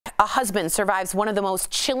A husband survives one of the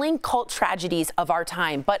most chilling cult tragedies of our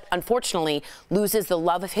time, but unfortunately loses the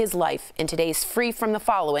love of his life in today's Free from the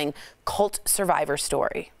Following cult survivor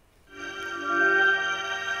story.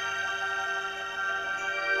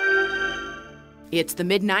 It's the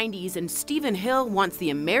mid-90s and Stephen Hill wants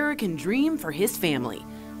the American dream for his family.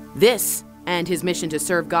 This and his mission to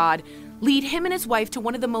serve God lead him and his wife to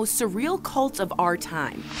one of the most surreal cults of our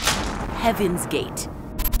time, Heaven's Gate.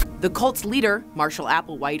 The cult's leader, Marshall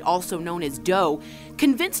Applewhite, also known as Doe,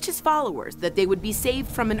 convinced his followers that they would be saved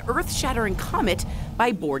from an earth-shattering comet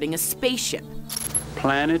by boarding a spaceship.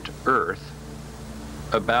 Planet Earth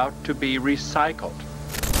about to be recycled.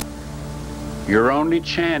 Your only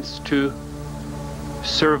chance to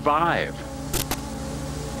survive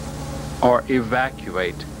or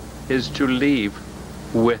evacuate is to leave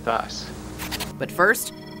with us. But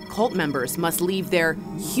first, cult members must leave their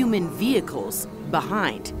human vehicles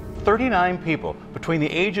behind. 39 people between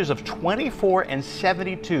the ages of 24 and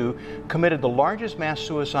 72 committed the largest mass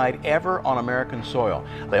suicide ever on American soil.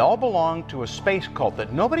 They all belong to a space cult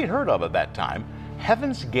that nobody had heard of at that time,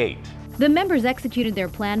 Heaven's Gate. The members executed their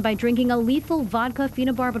plan by drinking a lethal vodka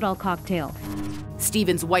phenobarbital cocktail.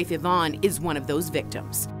 Stephen's wife Yvonne is one of those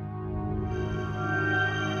victims.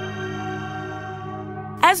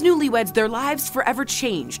 As newlyweds, their lives forever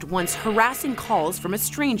changed once harassing calls from a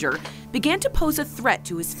stranger began to pose a threat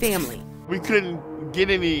to his family. We couldn't get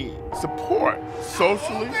any support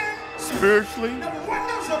socially, spiritually.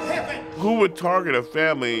 Who would target a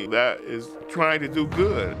family that is trying to do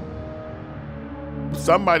good?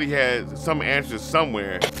 Somebody has some answers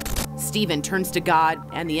somewhere. Stephen turns to God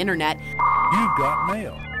and the internet. You got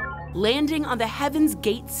mail. Landing on the Heaven's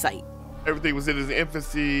Gate site. Everything was in its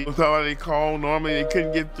infancy. Somebody called, normally they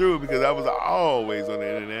couldn't get through because I was always on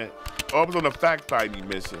the internet. I was on a fact-finding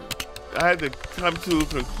mission. I had to come to a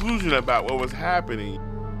conclusion about what was happening.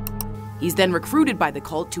 He's then recruited by the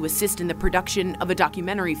cult to assist in the production of a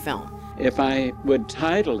documentary film. If I would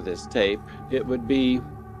title this tape, it would be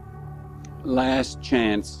Last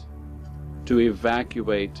Chance to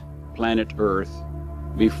Evacuate Planet Earth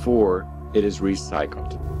Before It Is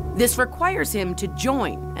Recycled. This requires him to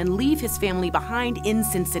join and leave his family behind in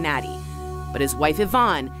Cincinnati. But his wife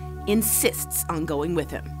Yvonne insists on going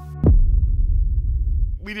with him.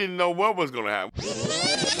 We didn't know what was going to happen.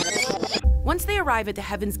 Once they arrive at the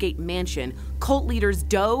Heaven's Gate mansion, cult leaders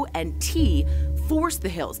Doe and T force the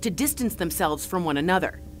Hills to distance themselves from one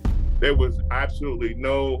another. There was absolutely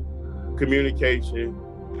no communication,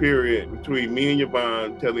 period, between me and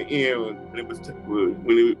Yvonne till the end.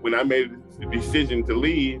 When I made the decision to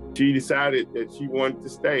leave, she decided that she wanted to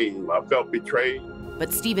stay. I felt betrayed.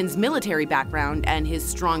 But Stephen's military background and his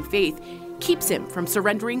strong faith keeps him from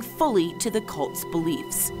surrendering fully to the cult's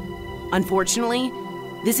beliefs. Unfortunately,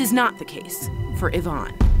 this is not the case for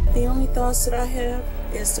Yvonne. The only thoughts that I have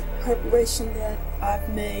is the preparation that I've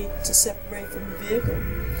made to separate from the vehicle.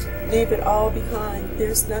 Leave it all behind.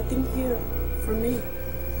 There's nothing here for me.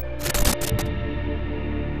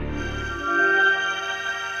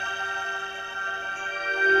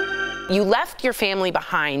 You left your family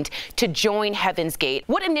behind to join Heaven's Gate.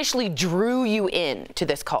 What initially drew you in to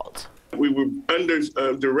this cult? We were under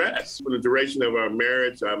duress for the duration of our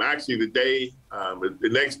marriage. Actually, the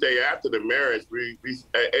next day after the marriage,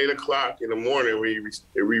 at 8 o'clock in the morning, we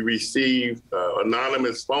received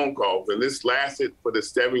anonymous phone calls, and this lasted for the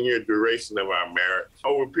 7-year duration of our marriage.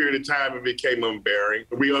 Over a period of time, it became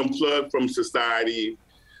unbearable. We unplugged from society,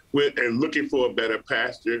 went and looking for a better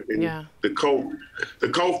pasture. And the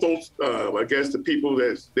cult folks, I guess the people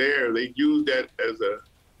that's there, they use that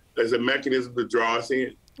as a mechanism to draw us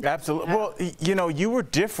in. Absolutely. Well, you know, you were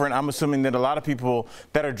different, I'm assuming, than a lot of people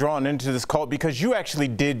that are drawn into this cult because you actually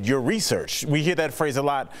did your research. We hear that phrase a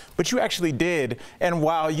lot, but you actually did. And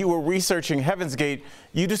while you were researching Heaven's Gate,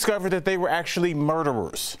 you discovered that they were actually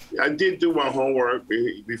murderers. I did do my homework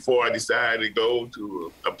before I decided to go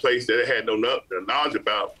to a place that I had no knowledge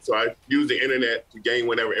about. So I used the internet to gain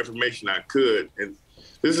whatever information I could. And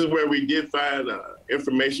this is where we did find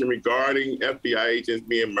information regarding FBI agents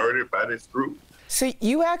being murdered by this group. So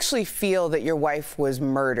you actually feel that your wife was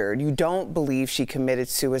murdered. You don't believe she committed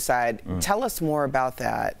suicide. Tell us more about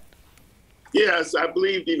that. Yes, I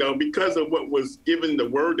believe, because of what was given, the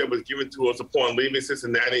word that was given to us upon leaving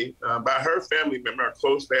Cincinnati by her family member, a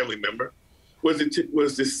close family member, was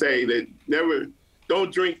to say that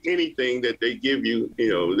don't drink anything that they give you,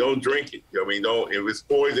 don't drink it. If it's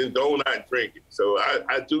poison, don't not drink it. So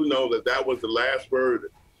I do know that was the last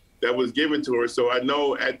word that was given to her. So I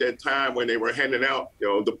know at that time when they were handing out,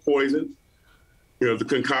 the poison, the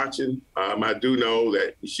concoction, I do know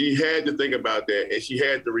that she had to think about that and she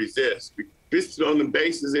had to resist just on the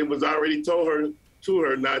basis it was already told her to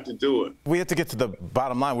her not to do it. We have to get to the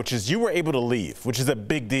bottom line, which is you were able to leave, which is a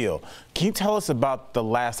big deal. Can you tell us about the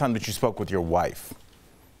last time that you spoke with your wife?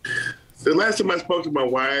 The last time I spoke to my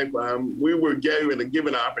wife, we were given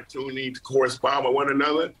an opportunity to correspond with one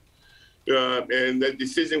another. And that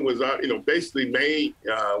decision was, basically made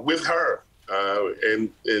with her.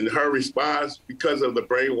 And her response, because of the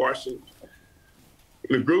brainwashing,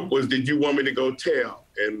 the group was, "Did you want me to go tell?"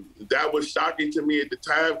 And that was shocking to me at the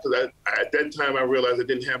time, because at that time I realized I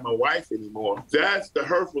didn't have my wife anymore. That's the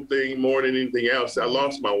hurtful thing more than anything else. I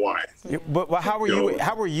lost my wife. But how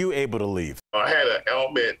were you able to leave? I had an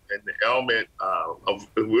ailment, and the ailment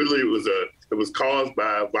it was caused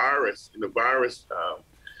by a virus, and the virus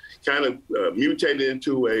kind of mutated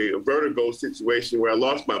into a vertigo situation where I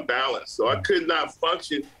lost my balance. So I could not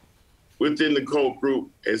function within the whole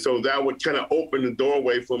group. And so that would kind of open the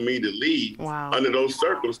doorway for me to leave under those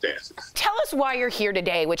circumstances. Tell us why you're here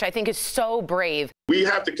today, which I think is so brave. We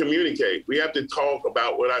have to communicate. We have to talk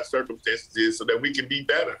about what our circumstances is so that we can be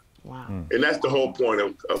better. Wow. And that's the whole point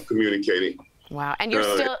of communicating. Wow. And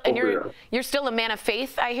you're you're still a man of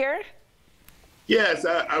faith, I hear? Yes,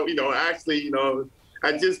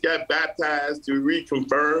 I just got baptized to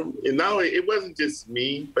reconfirm. And not only, it wasn't just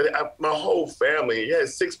me, but my whole family. I had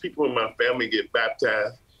 6 people in my family get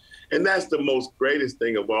baptized. And that's the most greatest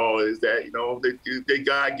thing of all, is that, that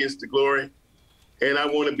God gets the glory. And I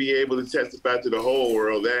want to be able to testify to the whole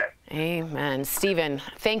world that. Amen. Stephen,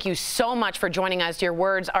 thank you so much for joining us. Your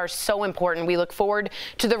words are so important. We look forward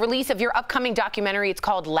to the release of your upcoming documentary. It's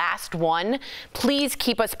called Last One. Please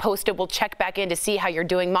keep us posted. We'll check back in to see how you're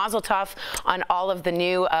doing. Mazel tov on all of the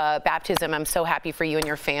new baptism. I'm so happy for you and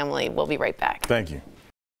your family. We'll be right back. Thank you.